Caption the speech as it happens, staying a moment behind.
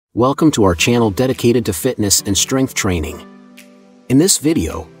Welcome to our channel dedicated to fitness and strength training. In this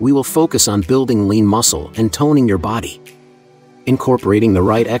video, we will focus on building lean muscle and toning your body. Incorporating the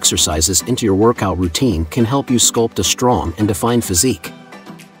right exercises into your workout routine can help you sculpt a strong and defined physique.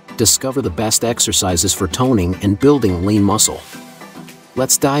 Discover the best exercises for toning and building lean muscle.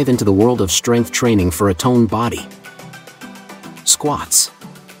 Let's dive into the world of strength training for a toned body. Squats.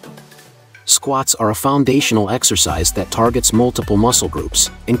 Squats are a foundational exercise that targets multiple muscle groups,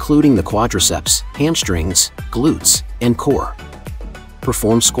 including the quadriceps, hamstrings, glutes, and core.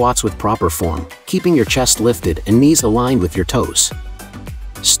 Perform squats with proper form, keeping your chest lifted and knees aligned with your toes.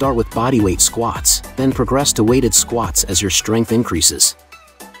 Start with bodyweight squats, then progress to weighted squats as your strength increases.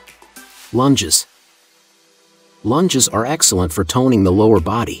 Lunges. Lunges are excellent for toning the lower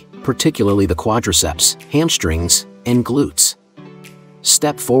body, particularly the quadriceps, hamstrings, and glutes.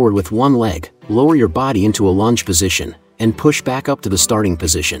 Step forward with one leg, lower your body into a lunge position, and push back up to the starting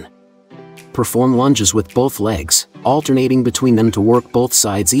position. Perform lunges with both legs, alternating between them to work both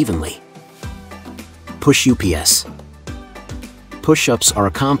sides evenly. Push-ups. Push-ups are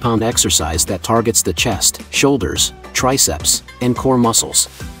a compound exercise that targets the chest, shoulders, triceps, and core muscles.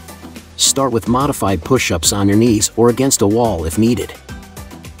 Start with modified push-ups on your knees or against a wall if needed.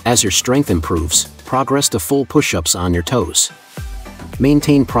 As your strength improves, progress to full push-ups on your toes.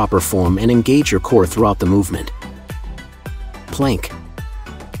 Maintain proper form and engage your core throughout the movement. Plank.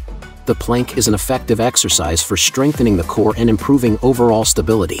 The plank is an effective exercise for strengthening the core and improving overall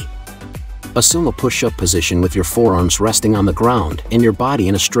stability. Assume a push-up position with your forearms resting on the ground and your body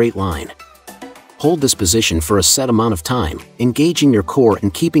in a straight line. Hold this position for a set amount of time, engaging your core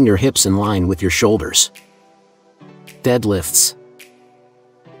and keeping your hips in line with your shoulders. Deadlifts.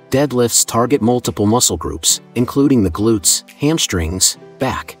 Deadlifts target multiple muscle groups, including the glutes, hamstrings,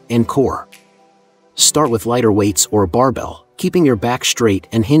 back, and core. Start with lighter weights or a barbell, keeping your back straight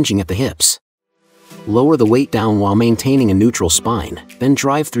and hinging at the hips. Lower the weight down while maintaining a neutral spine, then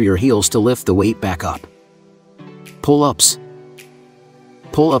drive through your heels to lift the weight back up. Pull-ups.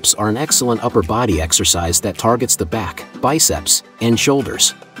 Pull-ups are an excellent upper body exercise that targets the back, biceps, and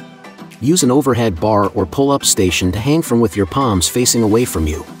shoulders. Use an overhead bar or pull-up station to hang from with your palms facing away from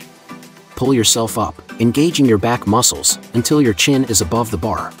you. Pull yourself up, engaging your back muscles, until your chin is above the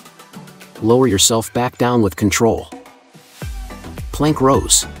bar. Lower yourself back down with control. Plank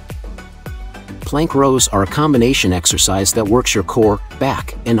rows. Plank rows are a combination exercise that works your core,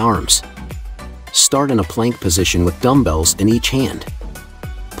 back, and arms. Start in a plank position with dumbbells in each hand.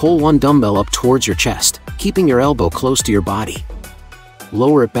 Pull one dumbbell up towards your chest, keeping your elbow close to your body.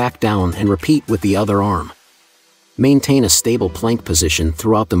 Lower it back down and repeat with the other arm. Maintain a stable plank position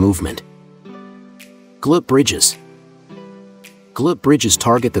throughout the movement. Glute bridges. Glute bridges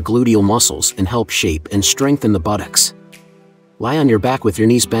target the gluteal muscles and help shape and strengthen the buttocks. Lie on your back with your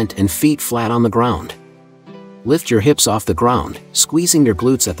knees bent and feet flat on the ground. Lift your hips off the ground, squeezing your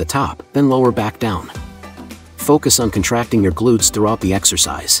glutes at the top, then lower back down. Focus on contracting your glutes throughout the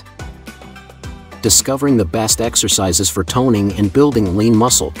exercise. Discovering the best exercises for toning and building lean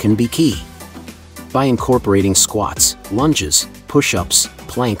muscle can be key. By incorporating squats, lunges, push-ups,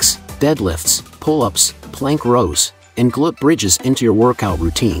 planks, deadlifts, pull-ups, plank rows, and glute bridges into your workout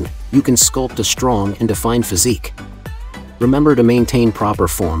routine, you can sculpt a strong and defined physique. Remember to maintain proper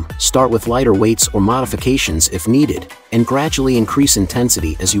form, start with lighter weights or modifications if needed, and gradually increase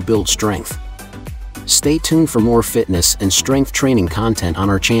intensity as you build strength. Stay tuned for more fitness and strength training content on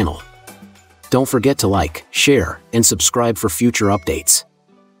our channel. Don't forget to like, share, and subscribe for future updates.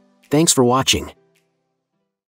 Thanks for watching.